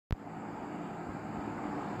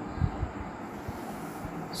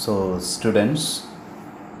So, students,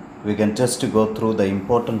 we can just go through the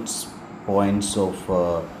important points of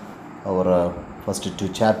our first two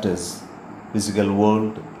chapters: physical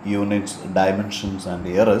world, units, dimensions, and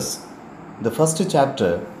errors. The first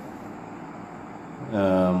chapter,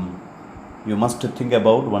 you must think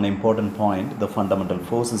about one important point: the fundamental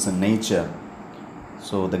forces in nature.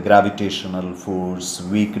 So, the gravitational force,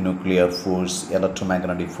 weak nuclear force,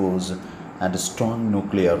 electromagnetic force, and strong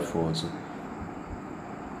nuclear force.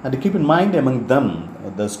 And keep in mind among them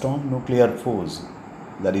the strong nuclear force,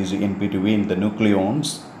 that is in between the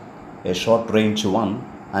nucleons, a short range one,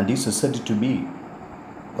 and is said to be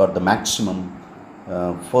got the maximum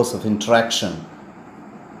force of interaction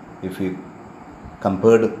if you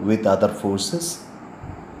compared with other forces.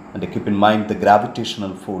 And keep in mind the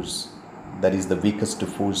gravitational force, that is the weakest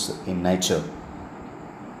force in nature,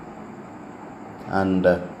 and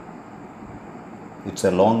it's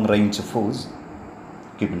a long range force.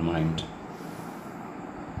 Keep in mind.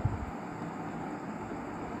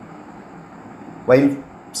 While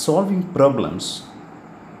solving problems,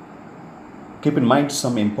 keep in mind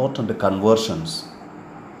some important conversions.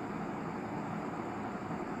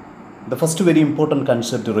 The first very important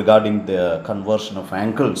concept regarding the conversion of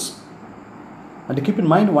angles, and keep in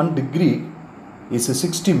mind 1 degree is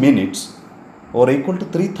 60 minutes or equal to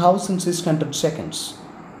 3600 seconds.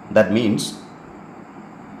 That means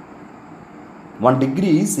 1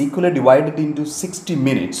 degree is equally divided into 60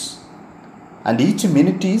 minutes, and each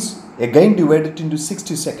minute is again divided into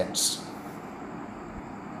 60 seconds.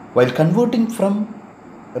 While converting from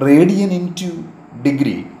radian into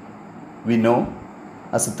degree, we know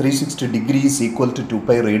as 360 degrees equal to 2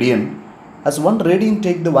 pi radian, as 1 radian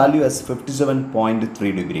take the value as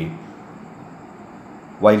 57.3 degree.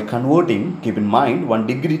 While converting, keep in mind 1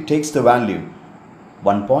 degree takes the value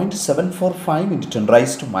 1.745 into 10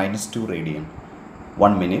 raised to minus 2 radian.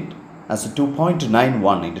 1 minute as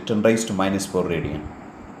 2.91 into 10 raised to minus 4 radian.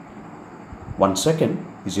 1 second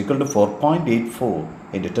is equal to 4.84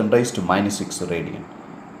 into 10 raised to minus 6 radian.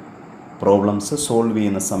 Problems solve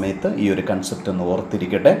ചെയ്യുന്ന സമയത്ത് ഈ ഒരു concept ഒന്ന്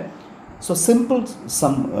ഓർത്തിരിക്കട്ടെ. So simple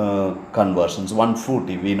some conversions. 1 foot,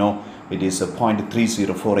 we know it is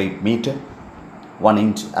 0.3048 meter. 1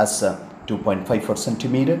 inch as 2.54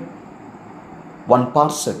 centimeter. 1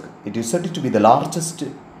 parsec, it is said to be the largest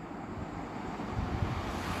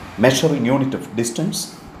measuring unit of distance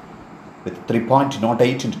with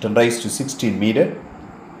 3.08 into 10 raised to 16 meter.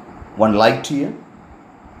 1 light year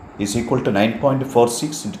is equal to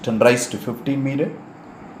 9.46 into 10 raised to 15 meter.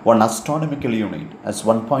 1 astronomical unit as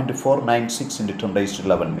 1.496 into 10 raised to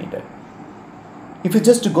 11 meter. If you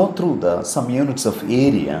just go through some units of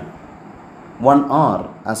area, 1 r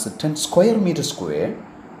as 10 square meter square,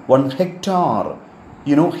 1 hectare,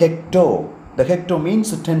 hecto. The hecto means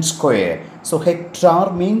 10 square. So hectare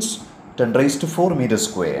means 10 raised to 4 meter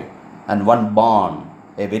square. And 1 barn,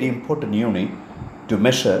 a very important unit to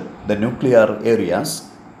measure the nuclear areas,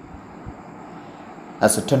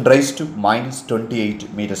 as 10 raised to minus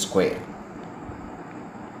 28 meter square.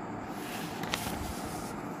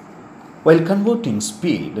 While converting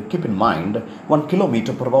speed, keep in mind 1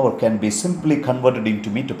 kilometer per hour can be simply converted into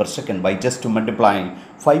meter per second by just multiplying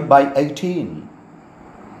 5 by 18.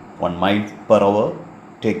 1 mile per hour,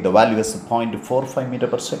 take the value as 0.45 meter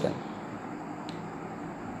per second.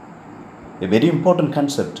 A very important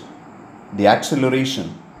concept, the acceleration.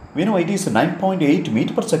 We know it is 9.8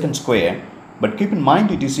 meter per second square, but keep in mind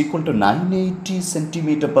it is equal to 980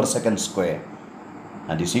 centimeter per second square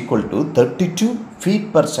and is equal to 32 feet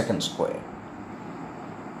per second square.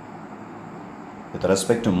 With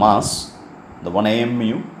respect to mass, the 1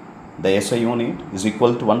 AMU, the SI unit is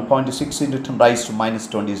equal to 1.6 into 10 raised to minus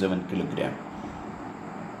 27 kilogram.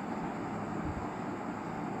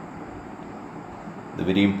 The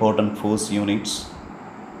very important force units: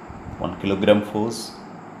 1 kilogram force,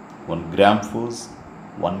 1 gram force,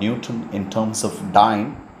 1 Newton in terms of dyne,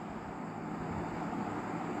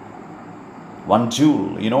 1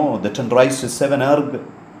 joule, the 10 raised to 7 erg,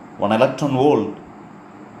 1 electron volt,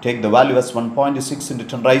 take the value as 1.6 into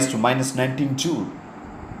 10 raised to minus 19 joule.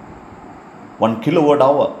 1 kilowatt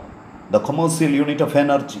hour, the commercial unit of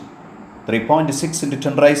energy, 3.6 into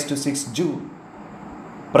 10 raised to 6 joule.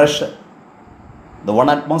 Pressure, the 1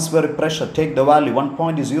 atmospheric pressure, take the value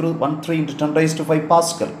 1.013 into 10 raised to 5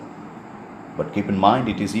 Pascal. But keep in mind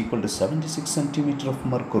it is equal to 76 centimeter of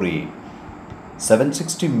mercury,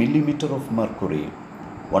 760 millimeter of mercury.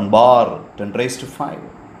 1 bar, 10 raised to 5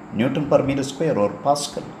 Newton per meter square or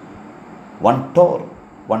Pascal. 1 torr,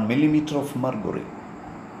 1 millimeter of mercury.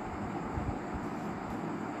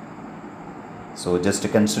 So just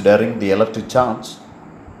considering the electric charge,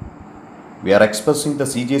 We are expressing the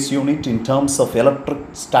CGS unit in terms of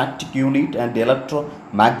electrostatic unit and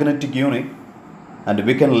electromagnetic unit, and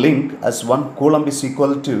we can link as 1 coulomb is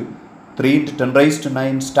equal to 3 into 10 raised to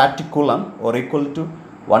 9 static coulomb, or equal to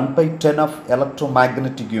 1 by 10 of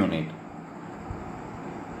electromagnetic unit.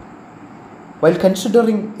 While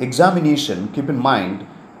considering examination, keep in mind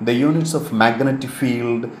the units of magnetic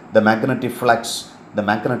field, the magnetic flux, the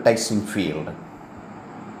magnetizing field.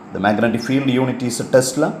 The magnetic field unit is a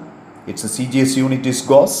Tesla, its CGS unit is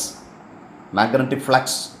Gauss, magnetic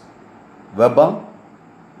flux Weber,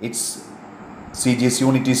 its CGS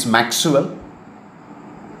unit is Maxwell,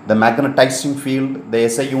 the magnetizing field, the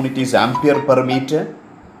SI unit is ampere per meter,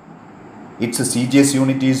 its CGS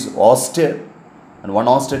unit is Oster, and 1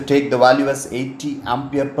 Oster take the value as 80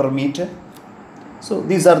 ampere per meter. So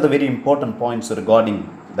these are the very important points regarding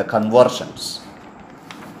the conversions.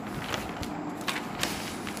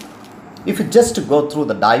 If you just go through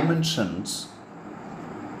the dimensions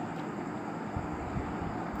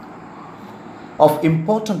of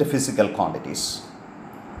important physical quantities,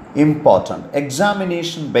 important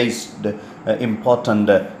examination based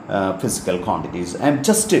important physical quantities, I am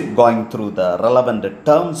just going through the relevant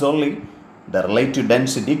terms only. The relative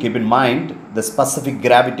density, keep in mind the specific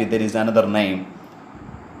gravity, there is another name,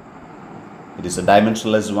 it is a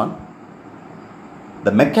dimensionless one.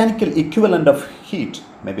 The mechanical equivalent of heat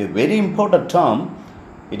may be a very important term.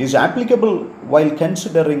 It is applicable while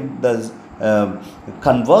considering the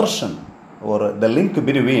conversion or the link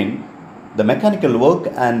between the mechanical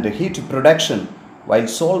work and heat production while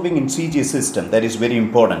solving in CG system. That is very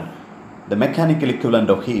important. The mechanical equivalent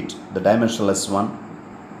of heat, the dimensionless one.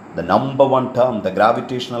 The number one term, the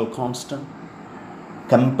gravitational constant.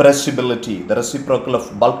 Compressibility, the reciprocal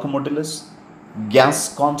of bulk modulus.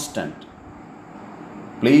 Gas constant.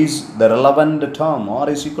 Please, the relevant term R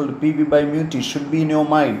is equal to PV by mu T should be in your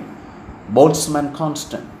mind. Boltzmann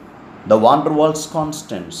constant, the van der Waals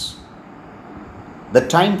constants, the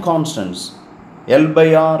time constants, L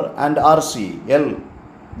by R and RC, L,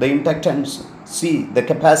 the inductance, C, the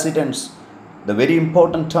capacitance, the very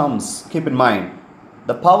important terms, keep in mind.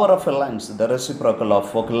 The power of a lens, the reciprocal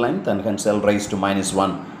of focal length, and hence L raised to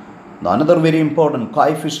 -1. Another very important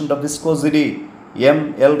coefficient of viscosity,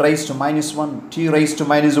 M, L raised to -1, T raised to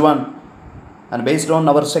 -1. And based on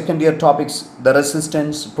our second year topics, the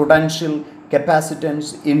resistance, potential,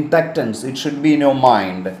 capacitance, inductance, it should be in your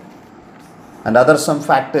mind. And other some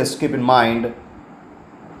factors, keep in mind,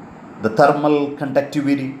 the thermal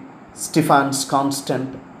conductivity, Stefan's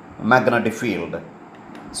constant, magnetic field.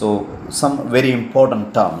 So some very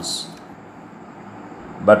important terms.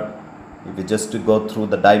 But if you just go through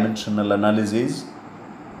the dimensional analysis,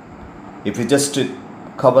 if you just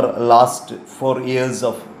cover last 4 years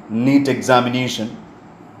of NEET examination,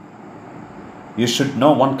 you should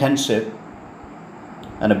know one concept,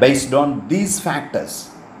 and based on these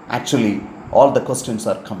factors, actually all the questions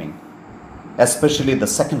are coming. Especially the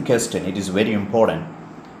second question, it is very important.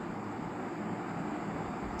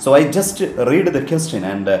 So I just read the question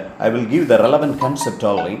and I will give the relevant concept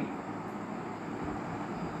only.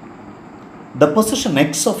 The position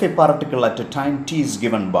x of a particle at a time t is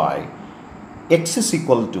given by x is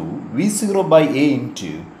equal to v0 by a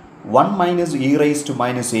into 1 minus e raised to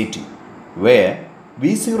minus at, where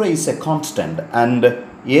v0 is a constant and a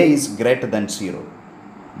is greater than 0.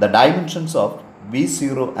 The dimensions of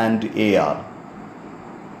v0 and a are.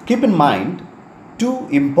 Keep in mind two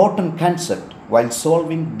important concepts while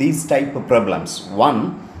solving these type of problems. One,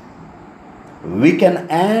 we can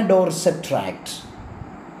add or subtract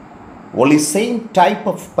only same type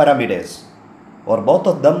of parameters, or both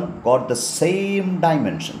of them got the same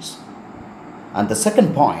dimensions. And the second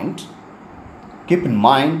point, keep in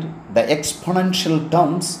mind the exponential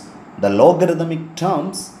terms, the logarithmic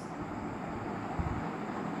terms,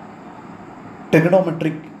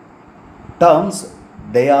 trigonometric terms,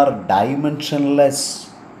 they are dimensionless.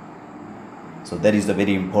 So that is the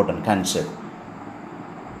very important concept.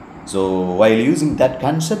 So while using that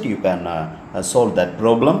concept, you can solve that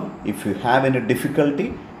problem. If you have any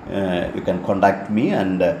difficulty, you can contact me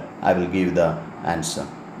and I will give the answer.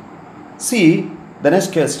 See the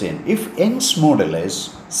next question. If Young's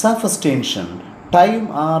modulus, surface tension, time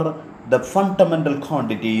are the fundamental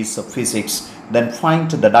quantities of physics, then find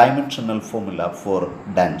the dimensional formula for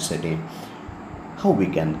density. How we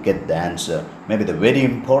can get the answer? Maybe the very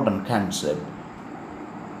important concept.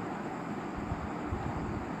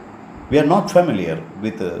 We are not familiar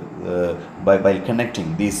with by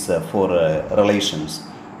connecting these four relations,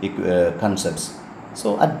 concepts.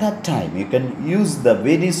 So at that time, you can use the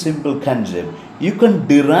very simple concept. You can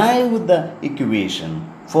derive the equation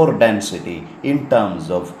for density in terms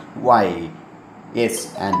of y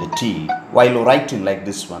S and T. While writing like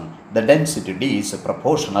this one, the density D is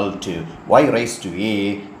proportional to Y raised to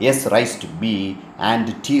A, S raised to B,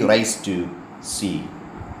 and T raised to C.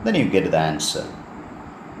 Then you get the answer.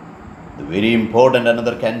 The very important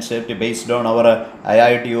another concept based on our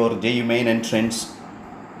IIT or JEE main entrance.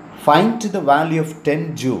 Find the value of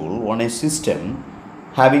 10 joule on a system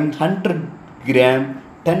having 100 gram,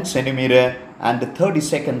 10 centimeter and 30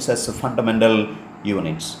 seconds as fundamental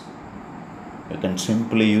units. You can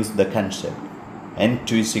simply use the concept.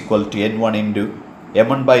 N2 is equal to N1 into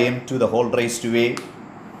M1 by M2 the whole raised to A,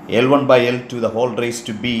 L1 by L2 the whole raised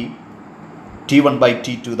to B, T1 by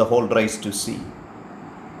T2 the whole raised to C.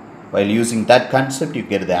 While using that concept, you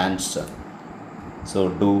get the answer. So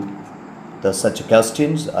such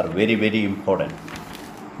questions are very, very important.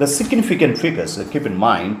 The significant figures, keep in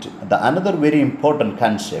mind, the another very important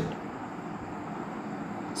concept.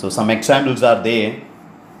 So some examples are there.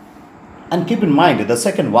 And keep in mind the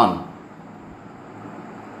second one.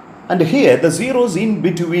 And here the zeros in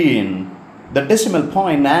between the decimal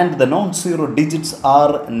point and the non-zero digits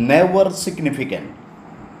are never significant.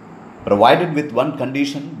 Provided with one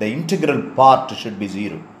condition, the integral part should be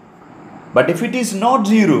 0. But if it is not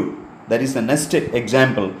 0, that is the next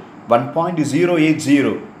example,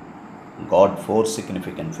 1.080 got 4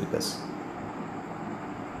 significant figures.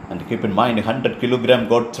 And keep in mind 100 kilogram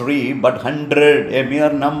got 3, but 100, a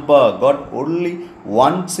mere number, got only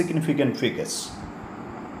 1 significant figures.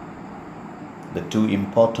 The two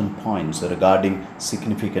important points regarding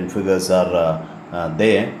significant figures are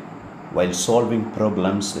there. While solving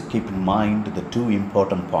problems, keep in mind the two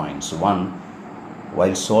important points. One,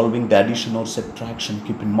 while solving the addition or subtraction,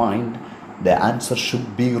 keep in mind the answer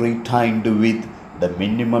should be retained with the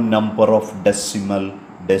minimum number of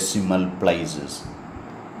decimal places.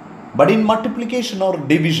 But in multiplication or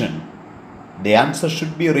division, the answer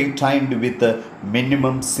should be retained with the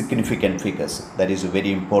minimum significant figures. That is a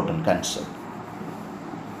very important concept.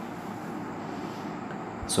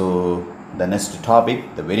 So the next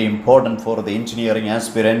topic, the very important for the engineering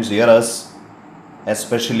aspirants, errors,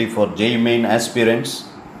 especially for JEE main aspirants.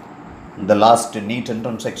 The last NEET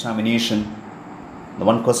entrance examination, the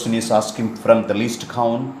one question is asking from the least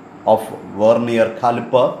count of vernier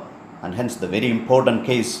caliper, and hence the very important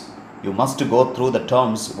case, you must go through the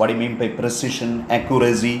terms. What do you mean by precision,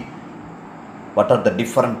 accuracy? What are the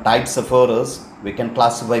different types of errors? We can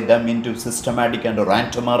classify them into systematic and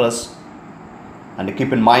random errors. And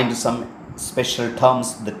keep in mind some special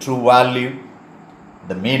terms, the true value,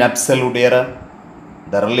 the mean absolute error,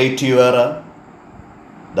 the relative error,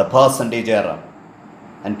 the percentage error.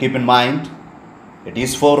 And keep in mind, it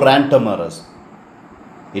is for random errors.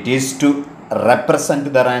 It is to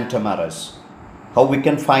represent the random errors. How we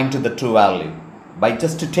can find the true value? By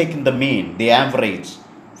just taking the mean, the average.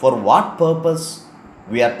 For what purpose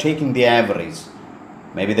we are taking the average?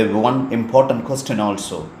 Maybe the one important question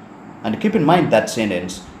also. And keep in mind that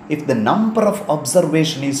sentence, if the number of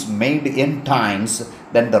observation is made n times,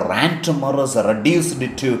 then the random errors are reduced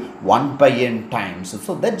to 1 by n times.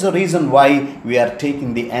 So that's the reason why we are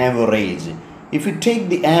taking the average. If you take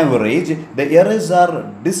the average, the errors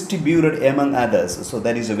are distributed among others. So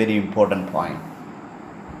that is a very important point.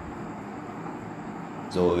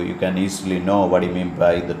 So you can easily know what you mean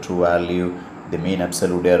by the true value, the mean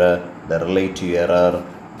absolute error, the relative error,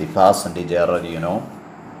 the percentage error, you know.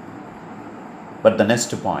 But the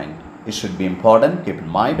next point, it should be important. Keep in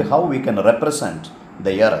mind how we can represent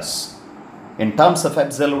the errors in terms of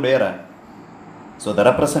absolute error. So the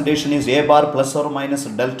representation is a bar plus or minus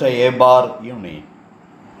delta a bar unit.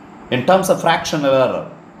 In terms of fractional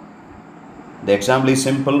error, the example is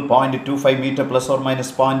simple, 0.25 meter plus or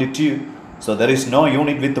minus 0.2. So there is no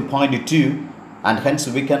unit with the 0.2, and hence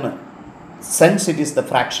we can sense it is the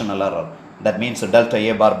fractional error. That means delta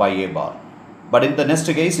a bar by a bar. But in the next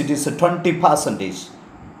case, it is 20%.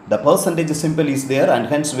 The percentage symbol is there, and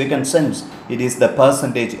hence we can sense it is the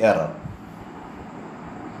percentage error.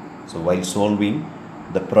 So while solving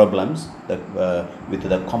the problems with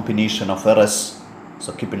the combination of errors,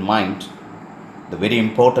 so keep in mind the very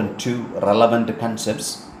important two relevant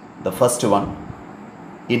concepts. The first one,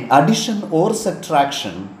 in addition or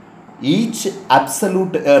subtraction, each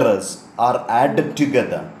absolute errors are added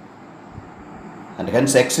together. And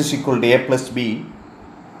hence x is equal to a plus b,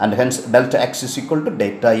 and hence delta x is equal to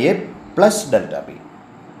delta a plus delta b.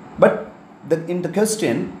 But in the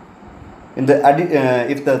question,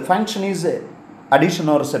 if the function is addition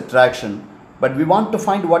or subtraction, but we want to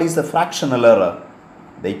find what is the fractional error,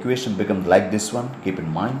 the equation becomes like this one. Keep in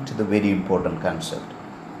mind the very important concept.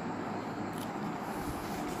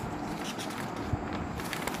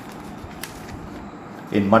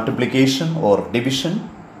 in multiplication or division.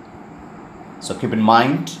 So keep in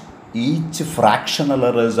mind, each fractional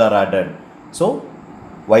errors are added. So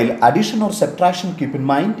while addition or subtraction, keep in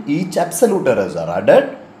mind, each absolute errors are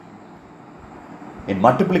added. In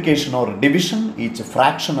multiplication or division, each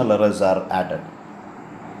fractional errors are added.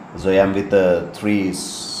 So I am with three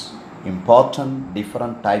important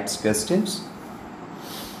different types questions.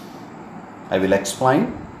 I will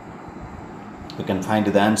explain. You can find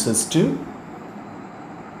the answers too.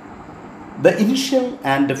 The initial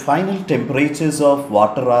and final temperatures of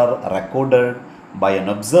water are recorded by an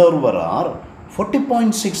observer are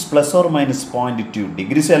 40.6 plus or minus 0.2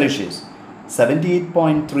 degrees Celsius,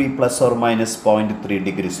 78.3 plus or minus 0.3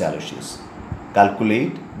 degrees Celsius.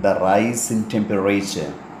 Calculate the rise in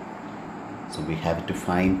temperature. So we have to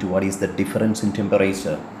find what is the difference in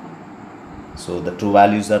temperature. So the two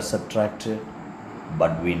values are subtracted,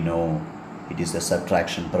 but we know it is a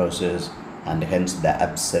subtraction process, and hence the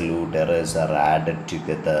absolute errors are added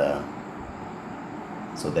together.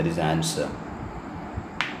 So that is the answer.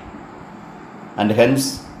 And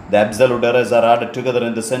hence the absolute errors are added together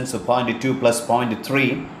in the sense of 0.2 plus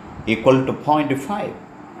 0.3 equal to 0.5.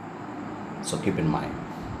 So keep in mind.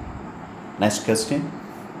 Next question.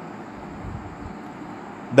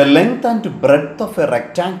 The length and breadth of a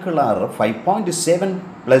rectangle are 5.7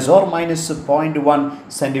 plus or minus 0.1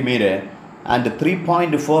 centimeter and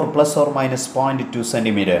 3.4 plus or minus 0.2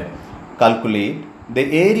 centimeter. Calculate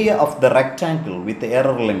the area of the rectangle with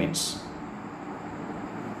error limits.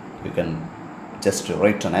 You can just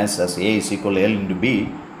write an S as A is equal to L into B,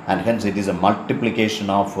 and hence it is a multiplication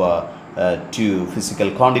of two physical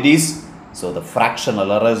quantities. So the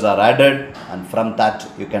fractional errors are added, and from that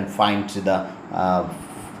you can find the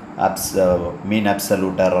mean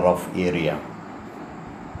absolute error of area.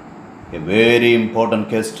 A very important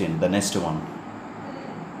question, the next one.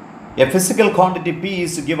 A physical quantity P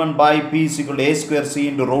is given by P is equal to A square C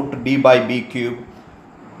into root D by B cube.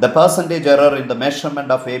 The percentage error in the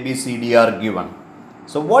measurement of ABCD are given.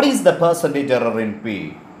 So what is the percentage error in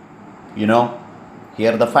P? You know,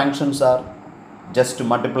 here the functions are just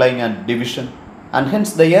multiplying and division, and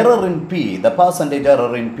hence the error in P, the percentage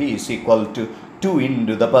error in P is equal to 2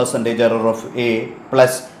 into the percentage error of A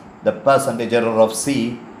plus the percentage error of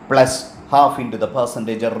C plus half into the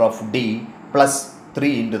percentage error of D plus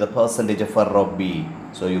 3 into the percentage of error of B.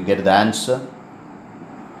 So you get the answer.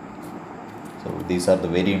 So these are the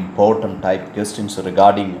very important type questions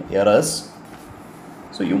regarding errors.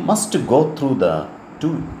 So you must go through the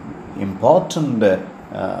two important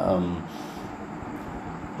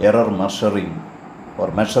error measuring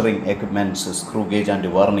or measuring equipments, screw gauge and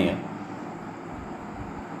vernier.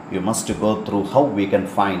 You must go through how we can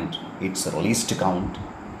find its least count.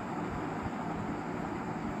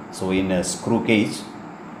 So in a screw gauge,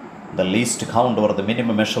 the least count or the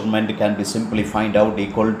minimum measurement can be simply find out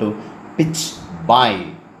equal to pitch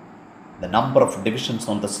by the number of divisions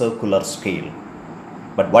on the circular scale.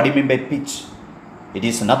 But what do you mean by pitch? It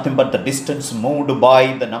is nothing but the distance moved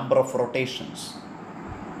by the number of rotations.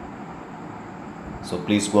 So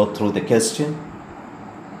please go through the question.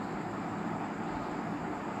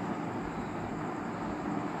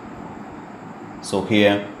 So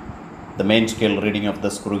here the main scale reading of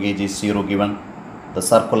the screw gauge is 0 given. The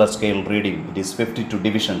circular scale reading, it is 52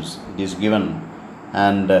 divisions, it is given,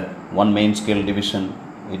 and one main scale division,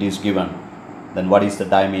 it is given. Then what is the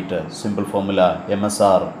diameter? Simple formula,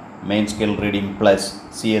 MSR, main scale reading plus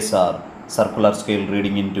CSR, circular scale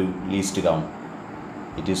reading into least count.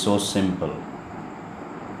 It is so simple.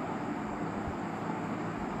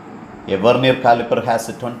 A vernier caliper has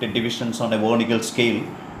 20 divisions on a vertical scale,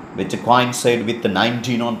 which coincide with the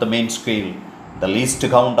 19 on the main scale, the least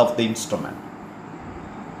count of the instrument.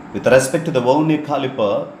 With respect to the vernier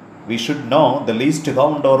caliper, we should know the least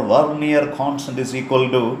count or vernier constant is equal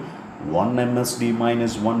to 1 MSD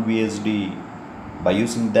minus 1 VSD. By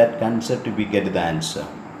using that concept, we get the answer.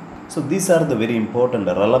 So these are the very important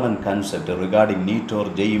relevant concepts regarding NEET or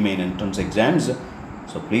JEE main entrance exams.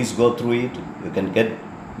 So please go through it. You can get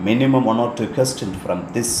minimum 1 or 2 questions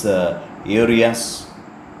from this areas.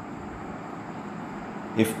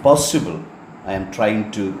 If possible, I am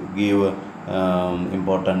trying to give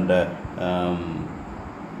important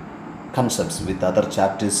concepts with other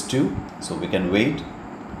chapters too, so we can wait.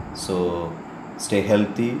 So stay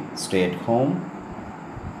healthy, stay at home.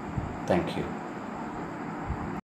 Thank you.